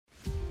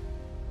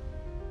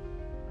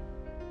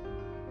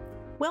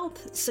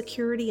Wealth,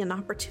 security, and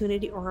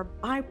opportunity are a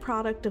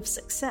byproduct of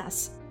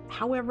success.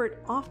 However,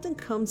 it often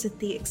comes at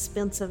the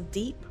expense of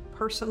deep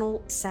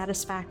personal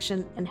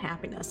satisfaction and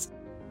happiness.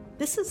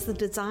 This is the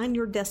Design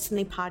Your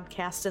Destiny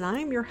podcast, and I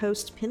am your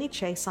host, Penny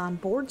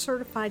Chason,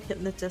 board-certified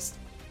hypnotist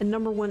and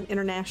 #1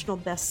 international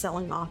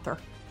best-selling author.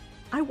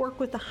 I work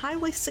with the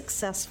highly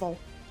successful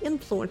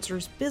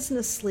influencers,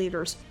 business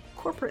leaders,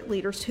 corporate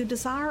leaders who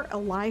desire a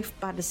life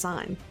by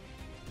design.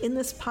 In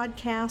this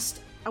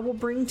podcast, I will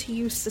bring to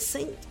you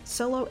succinct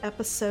solo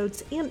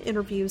episodes and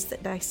interviews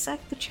that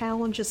dissect the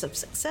challenges of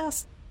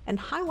success and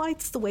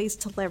highlights the ways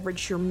to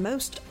leverage your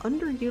most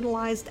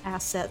underutilized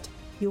asset,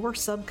 your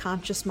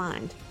subconscious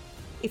mind.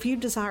 If you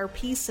desire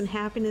peace and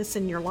happiness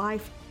in your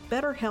life,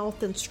 better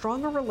health, and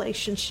stronger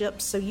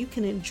relationships so you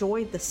can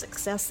enjoy the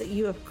success that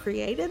you have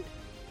created,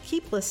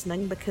 keep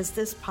listening because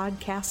this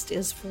podcast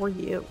is for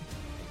you.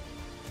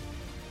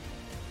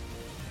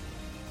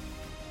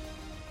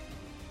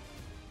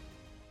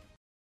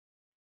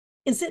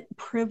 Is it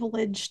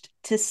privileged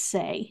to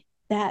say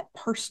that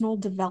personal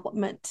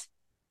development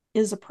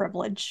is a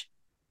privilege?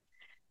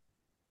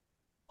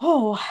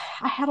 Oh,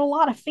 I had a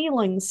lot of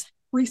feelings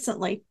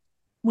recently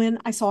when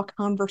I saw a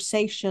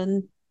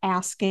conversation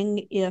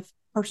asking if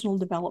personal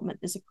development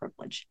is a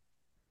privilege.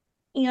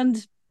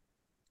 And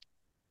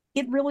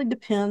it really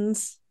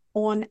depends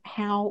on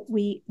how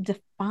we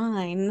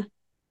define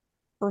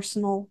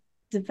personal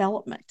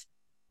development,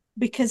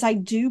 because I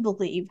do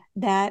believe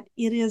that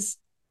it is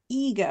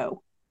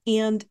ego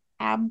and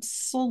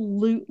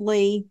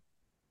absolutely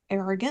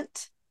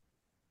arrogant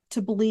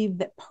to believe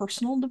that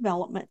personal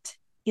development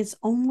is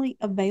only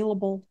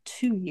available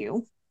to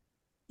you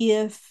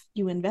if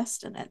you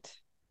invest in it,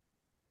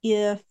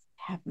 if you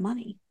have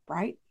money,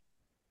 right?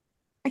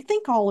 I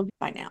think all of you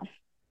by now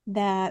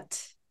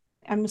that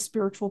I'm a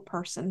spiritual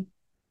person.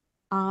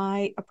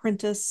 I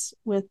apprentice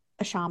with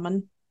a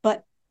shaman,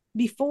 but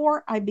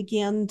before I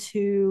began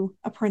to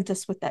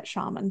apprentice with that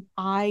shaman,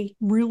 I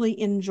really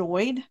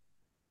enjoyed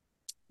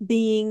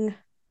being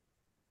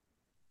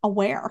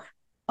aware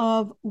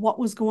of what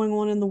was going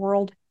on in the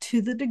world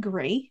to the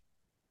degree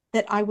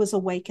that I was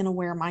awake and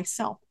aware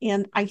myself.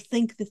 And I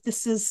think that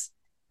this is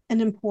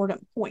an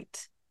important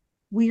point.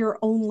 We are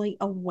only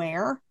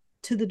aware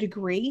to the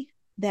degree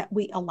that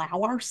we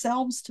allow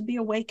ourselves to be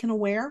awake and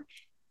aware,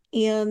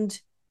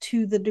 and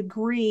to the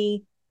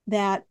degree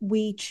that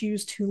we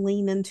choose to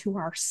lean into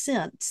our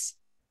sense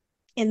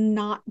and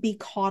not be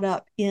caught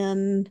up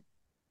in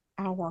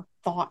our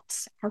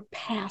thoughts, our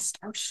past,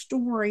 our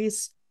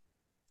stories,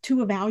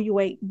 to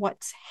evaluate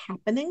what's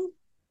happening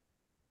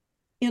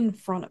in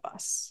front of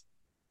us.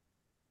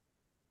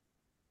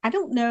 I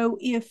don't know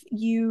if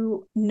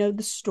you know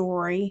the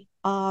story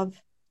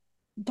of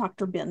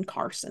Dr. Ben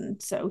Carson.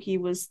 So he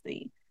was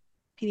the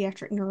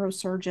pediatric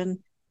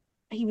neurosurgeon.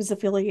 He was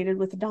affiliated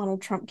with the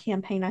Donald Trump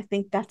campaign. I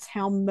think that's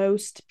how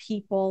most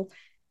people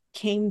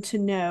came to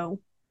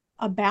know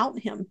about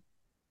him.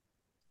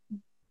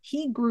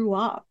 He grew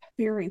up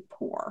very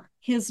poor.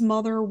 His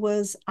mother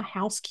was a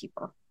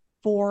housekeeper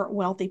for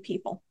wealthy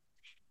people,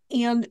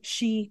 and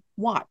she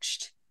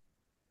watched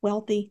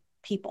wealthy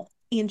people,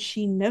 and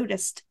she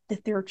noticed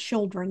that their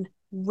children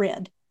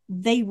read.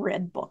 They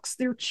read books.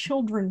 Their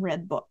children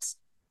read books.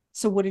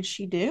 So what did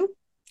she do?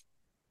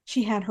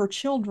 She had her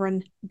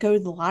children go to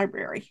the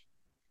library.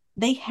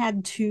 They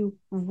had to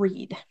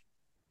read.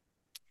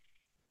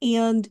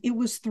 And it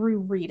was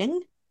through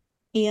reading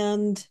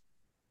and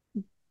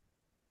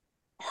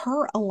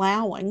her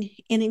allowing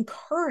and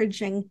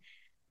encouraging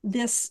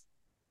this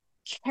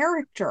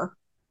character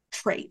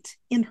trait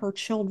in her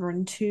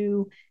children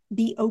to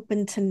be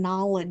open to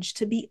knowledge,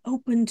 to be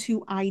open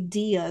to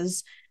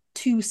ideas,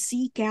 to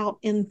seek out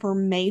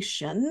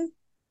information,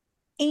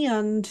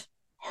 and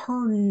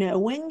her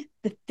knowing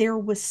that there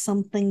was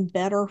something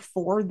better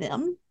for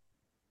them,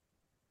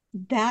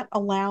 that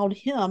allowed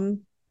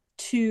him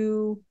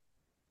to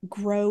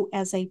grow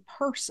as a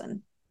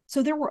person.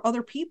 So there were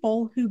other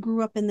people who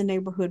grew up in the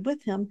neighborhood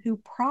with him who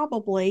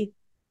probably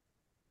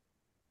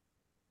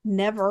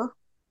never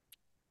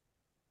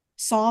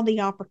saw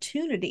the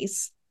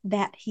opportunities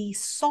that he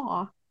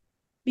saw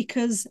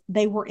because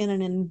they were in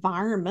an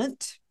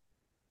environment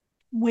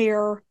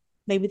where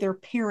maybe their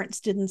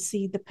parents didn't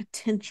see the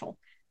potential.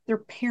 Their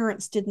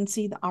parents didn't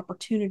see the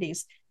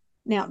opportunities.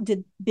 Now,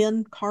 did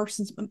Ben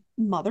Carson's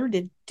mother,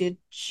 did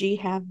she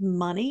have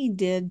money?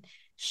 Did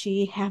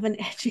she have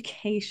an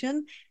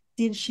education?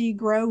 Did she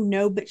grow?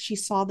 No, but she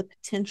saw the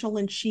potential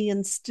and she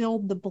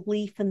instilled the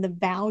belief and the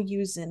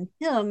values in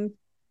him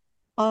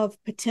of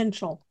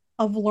potential,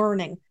 of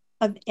learning,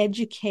 of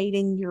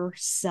educating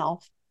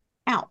yourself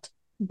out.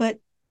 But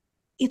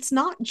it's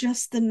not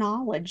just the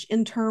knowledge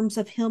in terms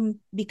of him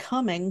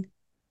becoming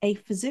a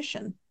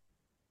physician.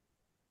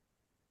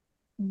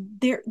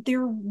 There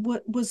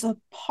was a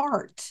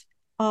part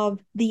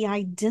of the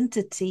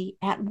identity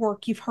at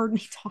work. You've heard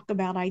me talk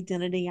about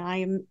identity.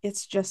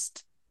 It's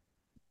just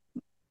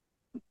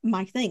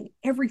my thing.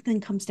 Everything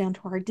comes down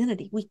to our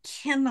identity. We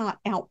cannot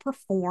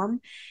outperform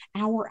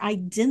our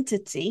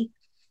identity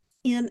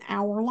in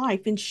our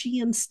life. And she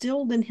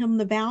instilled in him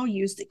the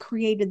values that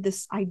created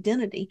this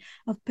identity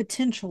of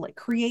potential. It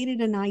created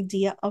an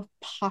idea of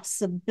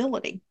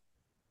possibility.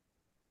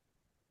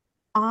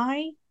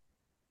 I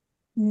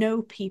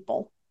know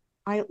people,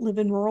 I live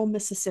in rural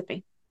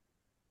Mississippi.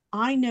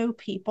 I know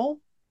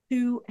people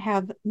who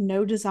have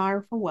no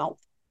desire for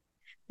wealth,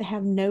 they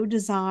have no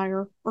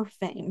desire for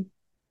fame,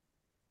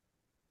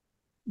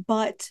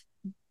 but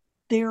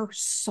they're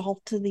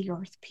salt of the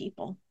earth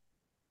people.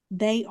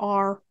 They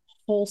are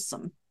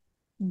wholesome.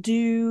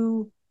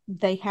 Do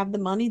they have the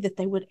money that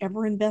they would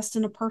ever invest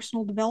in a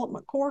personal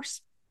development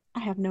course? I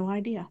have no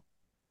idea.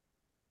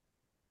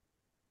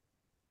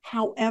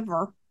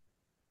 However,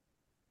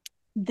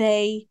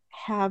 they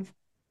have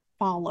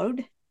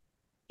followed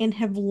and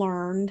have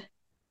learned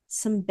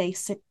some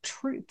basic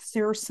truths.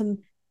 There are some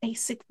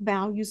basic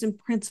values and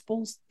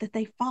principles that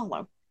they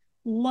follow: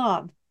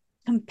 love,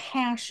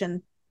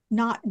 compassion,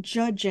 not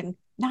judging,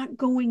 not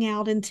going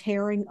out and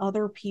tearing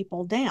other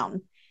people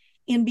down.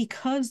 And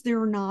because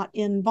they're not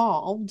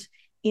involved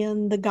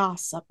in the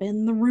gossip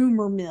and the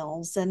rumor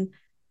mills and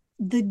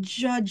the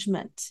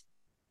judgment,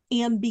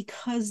 and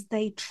because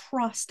they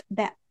trust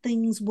that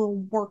things will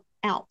work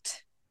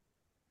out,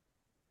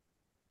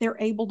 they're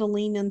able to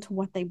lean into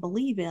what they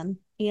believe in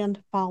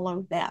and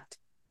follow that.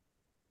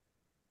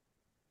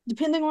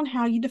 Depending on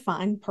how you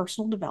define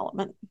personal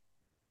development,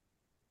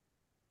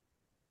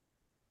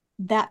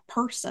 that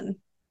person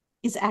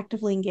is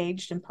actively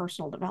engaged in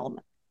personal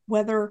development,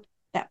 whether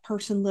that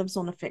person lives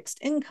on a fixed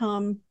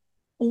income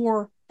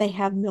or they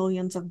have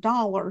millions of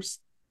dollars,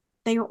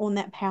 they are on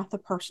that path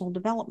of personal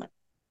development.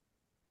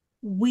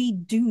 We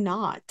do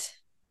not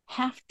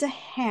have to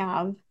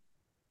have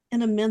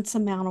an immense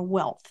amount of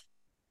wealth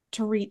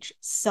to reach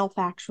self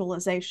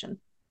actualization.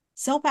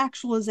 Self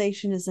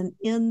actualization is an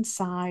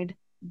inside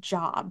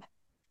job,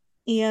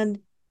 and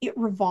it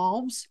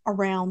revolves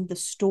around the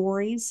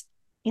stories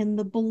and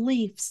the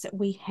beliefs that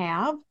we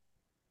have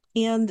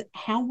and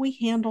how we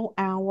handle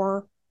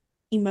our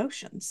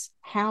emotions,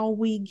 how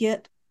we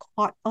get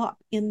caught up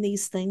in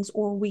these things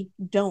or we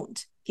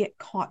don't get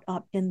caught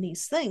up in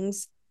these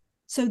things,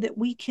 so that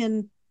we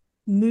can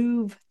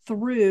move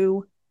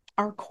through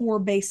our core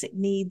basic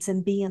needs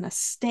and be in a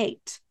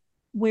state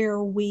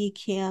where we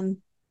can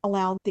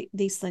allow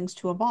these things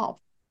to evolve.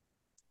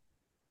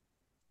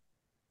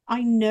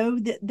 I know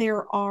that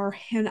there are,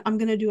 and I'm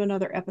going to do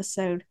another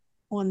episode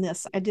on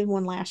this. I did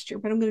one last year,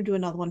 but I'm going to do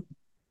another one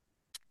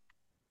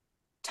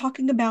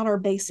talking about our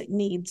basic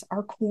needs,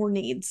 our core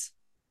needs.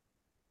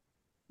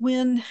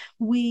 When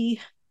we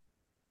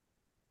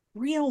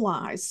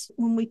realize,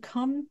 when we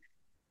come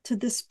to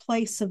this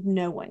place of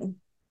knowing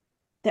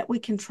that we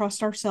can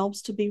trust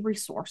ourselves to be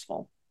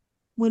resourceful,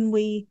 when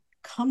we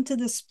come to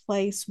this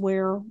place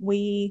where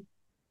we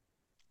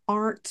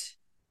aren't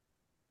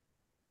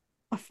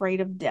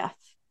afraid of death,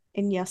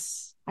 and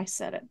yes, I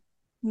said it,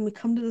 when we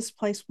come to this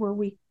place where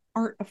we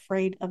aren't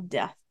afraid of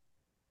death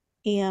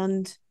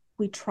and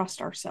we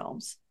trust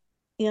ourselves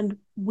and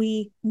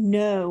we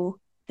know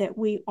that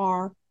we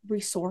are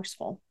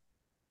resourceful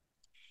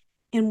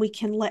and we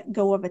can let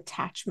go of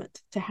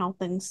attachment to how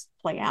things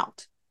play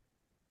out,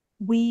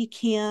 we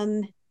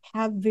can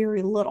have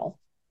very little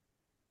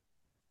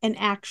and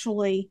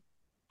actually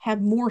have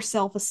more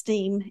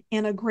self-esteem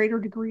and a greater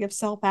degree of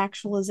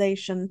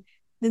self-actualization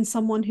than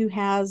someone who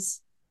has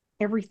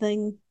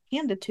everything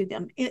handed to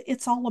them.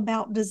 It's all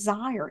about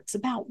desire. It's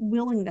about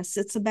willingness.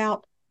 It's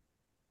about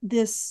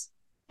this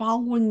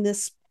following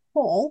this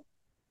pull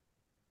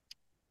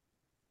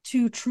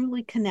to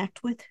truly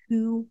connect with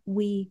who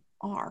we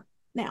are.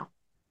 Now,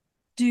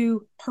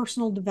 do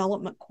personal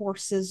development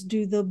courses,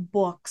 do the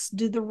books,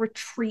 do the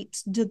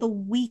retreats, do the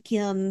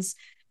weekends,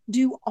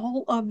 do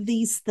all of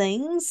these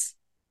things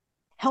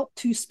help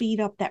to speed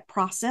up that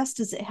process?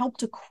 Does it help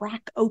to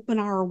crack open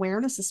our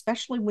awareness,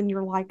 especially when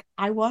you're like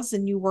I was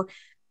and you were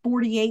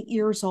 48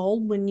 years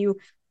old, when you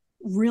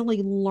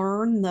really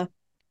learn the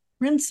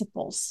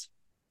principles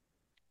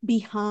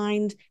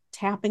behind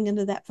tapping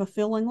into that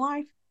fulfilling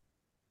life?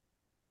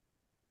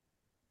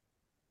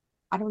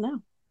 I don't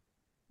know.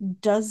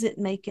 Does it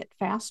make it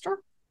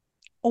faster?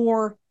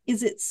 Or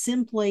is it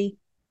simply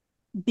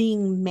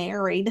being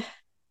married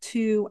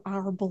to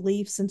our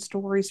beliefs and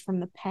stories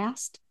from the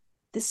past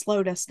that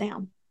slowed us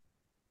down?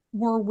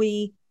 Were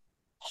we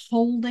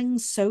holding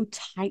so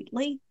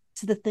tightly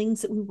to the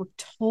things that we were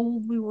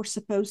told we were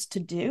supposed to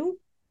do?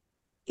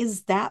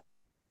 Is that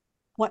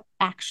what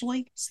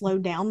actually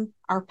slowed down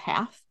our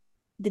path,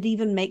 that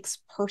even makes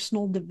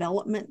personal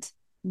development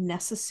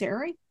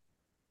necessary?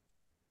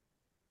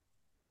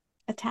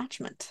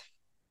 Attachment,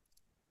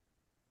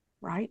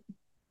 right?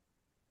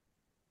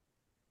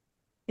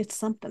 It's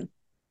something.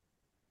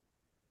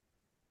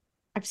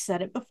 I've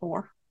said it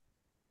before.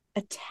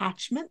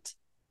 Attachment,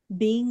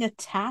 being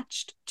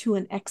attached to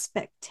an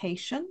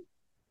expectation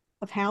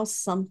of how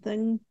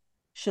something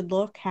should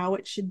look, how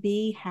it should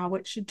be, how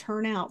it should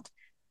turn out,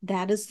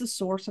 that is the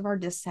source of our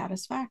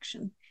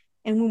dissatisfaction.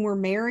 And when we're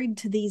married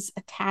to these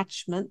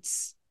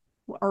attachments,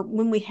 or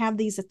when we have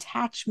these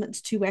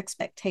attachments to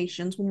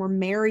expectations, when we're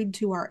married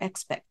to our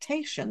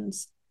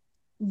expectations,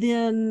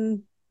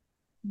 then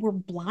we're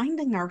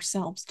blinding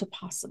ourselves to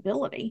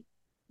possibility.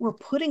 We're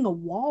putting a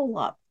wall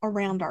up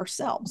around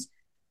ourselves.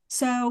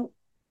 So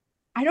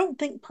I don't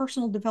think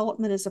personal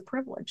development is a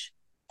privilege.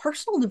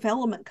 Personal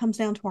development comes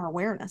down to our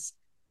awareness.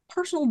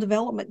 Personal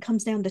development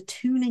comes down to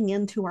tuning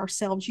into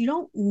ourselves. You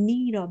don't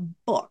need a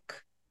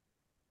book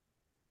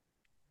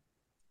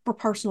for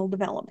personal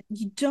development.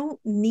 You don't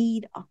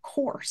need a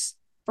course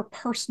for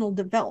personal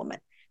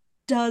development.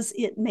 Does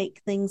it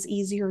make things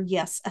easier?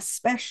 Yes,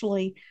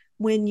 especially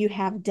when you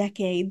have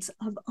decades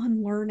of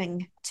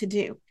unlearning to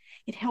do.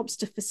 It helps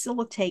to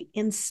facilitate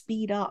and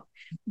speed up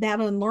that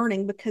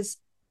unlearning, because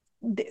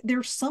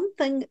there's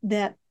something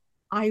that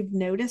I've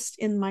noticed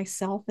in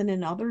myself and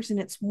in others, and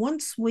it's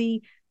once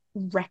we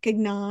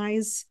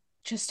recognize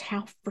just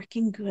how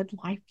freaking good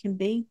life can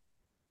be,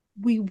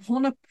 we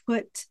want to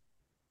put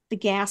the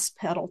gas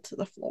pedal to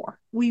the floor.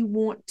 We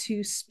want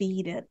to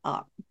speed it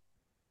up.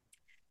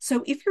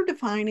 So if you're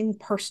defining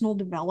personal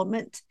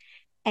development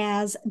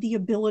as the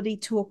ability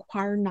to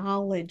acquire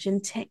knowledge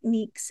and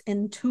techniques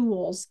and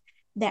tools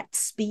that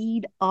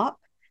speed up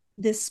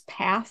this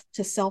path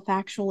to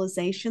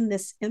self-actualization,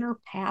 this inner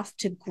path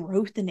to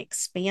growth and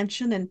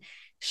expansion and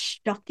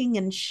shucking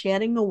and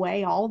shedding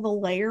away all the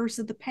layers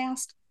of the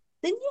past,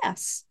 then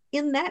yes,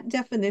 in that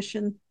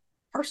definition,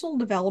 personal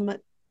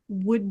development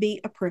would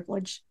be a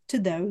privilege to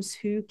those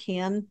who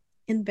can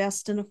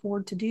invest and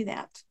afford to do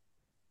that.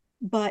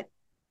 But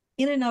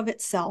in and of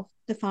itself,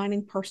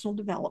 defining personal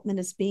development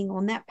as being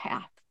on that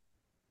path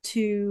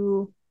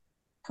to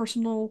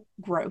personal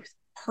growth,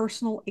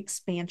 personal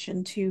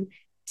expansion, to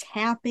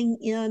tapping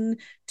in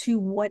to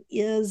what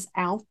is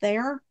out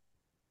there,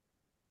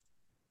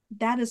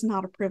 that is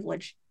not a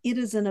privilege. It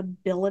is an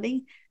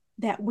ability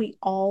that we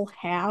all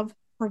have,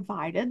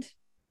 provided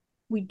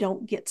we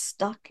don't get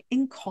stuck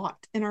and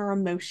caught in our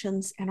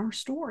emotions and our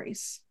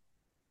stories.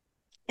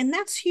 And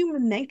that's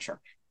human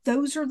nature.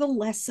 Those are the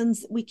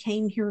lessons that we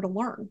came here to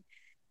learn.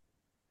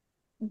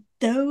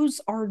 Those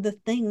are the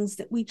things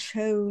that we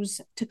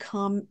chose to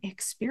come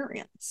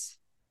experience.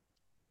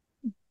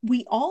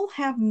 We all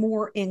have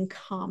more in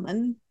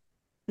common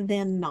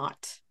than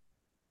not.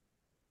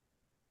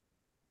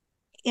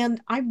 And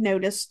I've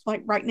noticed,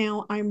 like right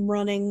now, I'm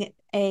running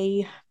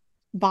a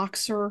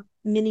Voxer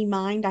mini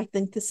mind. I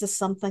think this is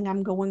something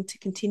I'm going to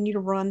continue to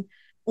run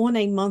on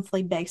a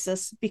monthly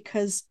basis,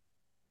 because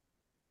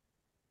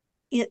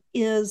it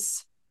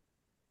is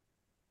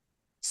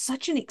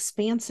such an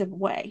expansive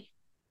way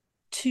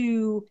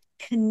to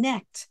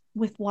connect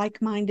with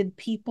like-minded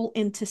people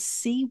and to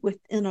see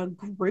within a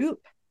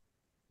group,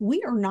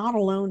 we are not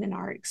alone in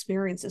our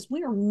experiences.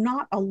 We are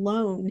not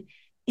alone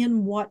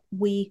in what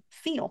we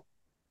feel.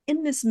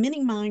 In this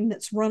mini mind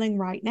that's running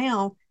right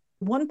now,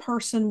 one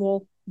person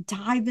will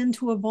dive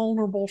into a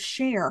vulnerable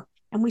share,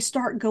 and we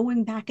start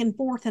going back and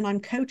forth, and I'm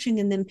coaching,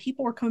 and then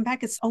people are coming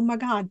back. It's, oh my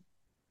God,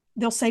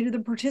 they'll say to the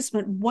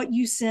participant, what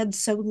you said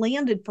so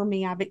landed for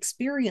me. I've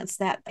experienced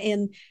that.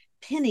 And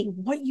Penny,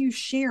 what you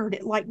shared,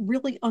 it like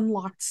really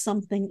unlocked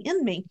something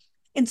in me.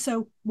 And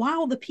so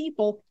while the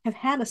people have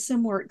had a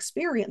similar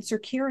experience or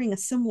carrying a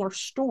similar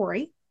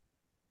story,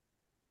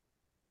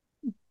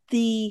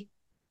 the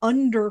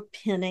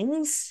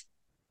underpinnings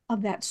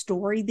of that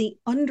story, the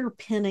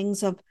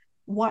underpinnings of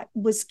what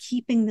was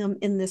keeping them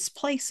in this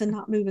place and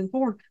not moving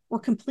forward, were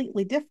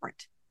completely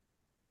different.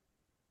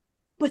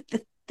 But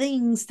the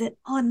things that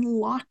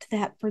unlocked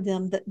that for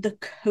them, that the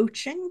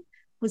coaching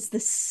was the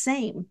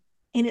same.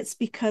 And it's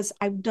because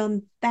I've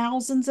done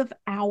thousands of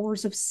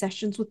hours of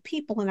sessions with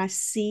people, and I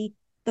see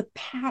the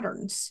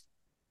patterns.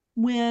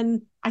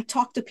 When I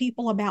talk to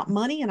people about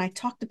money, and I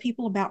talk to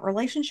people about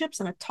relationships,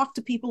 and I talk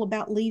to people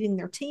about leading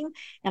their team,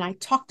 and I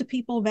talk to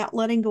people about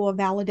letting go of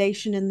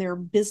validation in their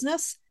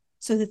business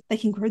so that they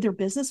can grow their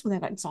business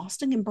without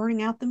exhausting and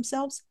burning out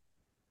themselves,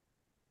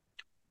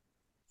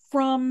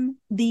 from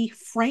the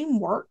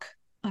framework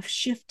of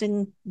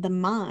shifting the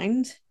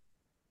mind,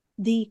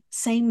 the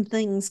same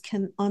things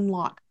can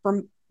unlock,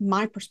 from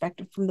my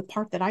perspective, from the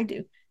part that I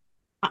do.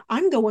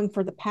 I'm going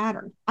for the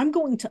pattern. I'm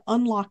going to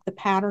unlock the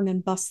pattern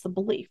and bust the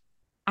belief.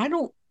 I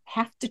don't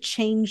have to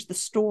change the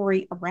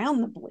story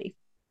around the belief.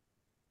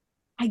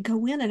 I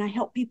go in and I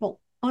help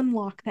people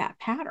unlock that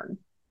pattern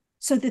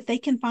so that they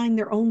can find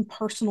their own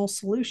personal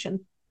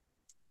solution.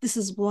 This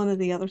is one of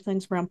the other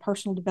things around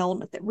personal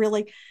development that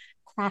really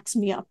cracks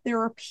me up.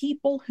 There are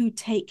people who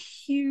take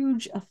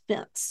huge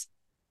offense,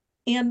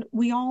 and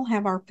we all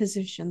have our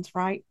positions,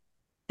 right?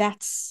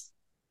 That's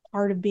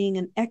part of being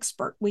an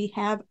expert. We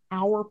have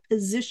our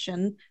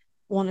position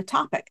on a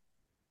topic.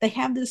 They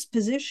have this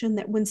position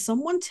that when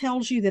someone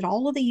tells you that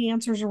all of the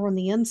answers are on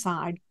the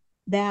inside,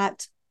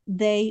 that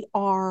they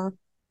are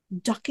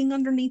ducking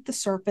underneath the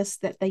surface,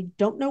 that they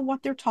don't know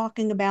what they're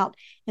talking about,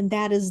 and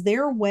that is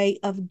their way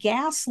of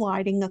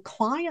gaslighting a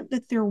client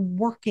that they're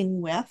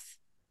working with,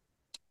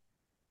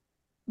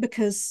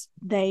 because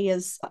they,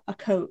 as a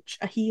coach,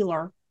 a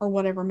healer, or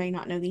whatever, may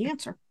not know the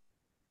answer.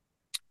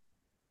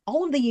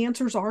 All of the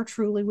answers are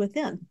truly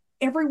within.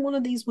 every one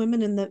of these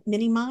women in the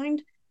mini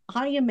mind,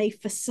 I am a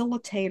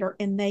facilitator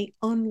and they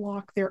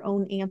unlock their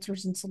own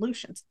answers and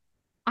solutions.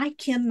 I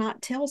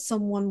cannot tell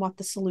someone what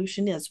the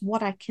solution is.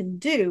 What I can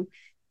do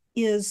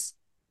is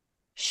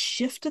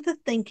shift the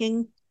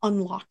thinking,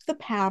 unlock the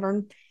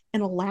pattern,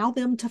 and allow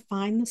them to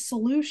find the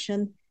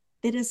solution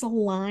that is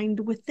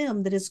aligned with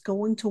them, that is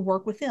going to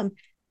work with them.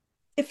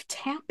 If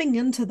tapping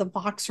into the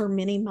Voxer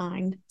mini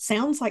mind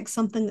sounds like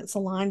something that's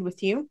aligned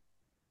with you,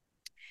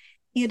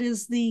 it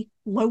is the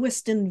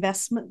lowest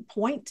investment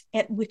point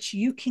at which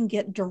you can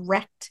get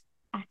direct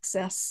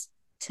access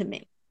to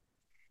me.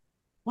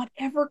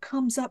 Whatever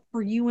comes up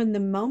for you in the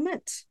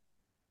moment,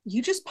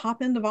 you just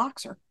pop into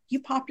Voxer. You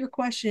pop your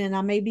question in.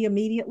 I may be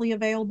immediately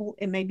available.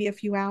 It may be a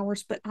few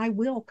hours, but I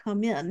will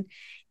come in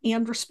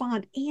and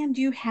respond. And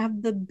you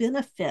have the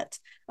benefit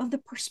of the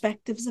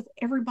perspectives of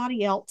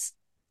everybody else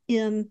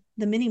in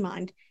the mini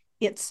mind.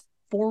 It's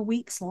 4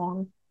 weeks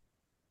long.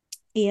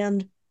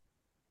 And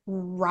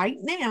right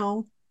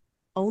now,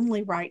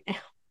 only right now,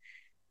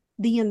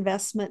 the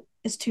investment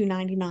is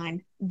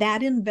 $299.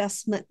 That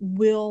investment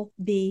will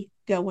be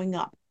going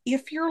up.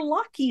 If you're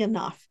lucky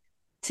enough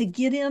to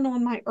get in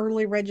on my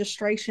early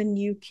registration,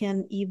 you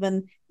can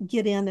even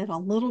get in at a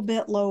little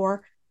bit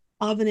lower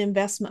of an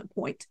investment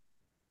point.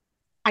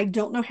 I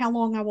don't know how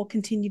long I will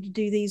continue to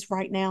do these.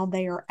 Right now,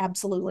 they are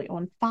absolutely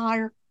on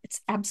fire.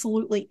 It's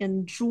absolutely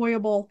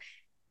enjoyable,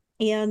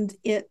 and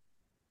it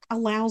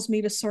allows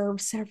me to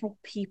serve several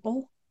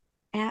people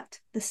at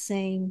the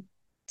same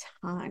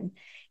time.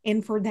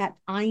 And for that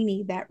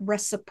INI, that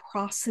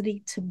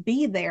reciprocity to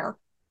be there,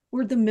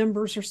 where the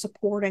members are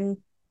supporting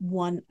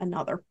one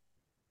another.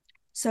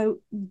 So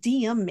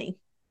DM me,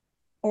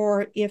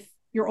 or if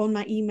you're on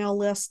my email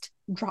list,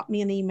 drop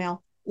me an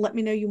email. Let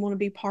me know you want to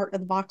be part of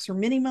the Voxer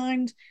Mini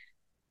Mind.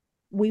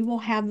 We will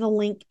have the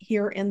link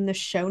here in the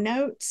show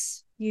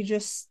notes. You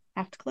just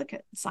have to click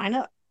it, sign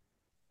up.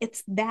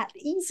 It's that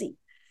easy.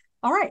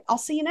 All right, I'll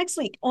see you next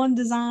week on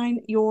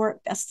Design Your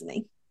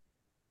Destiny.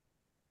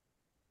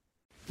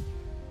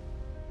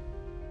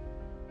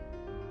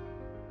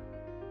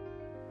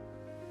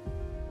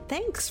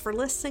 Thanks for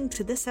listening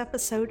to this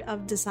episode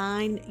of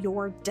Design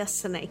Your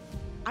Destiny.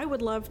 I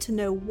would love to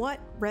know what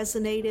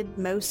resonated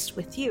most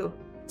with you.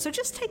 So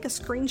just take a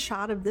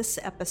screenshot of this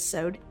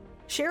episode,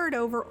 share it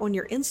over on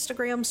your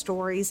Instagram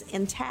stories,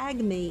 and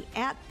tag me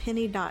at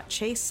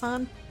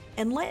penny.chason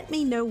and let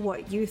me know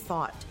what you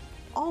thought.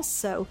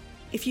 Also,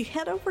 if you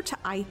head over to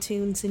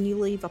iTunes and you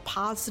leave a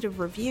positive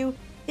review,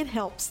 it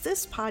helps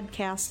this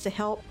podcast to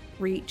help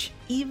reach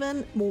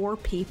even more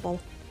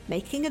people,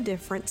 making a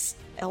difference,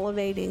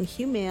 elevating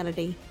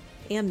humanity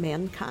and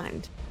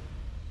mankind.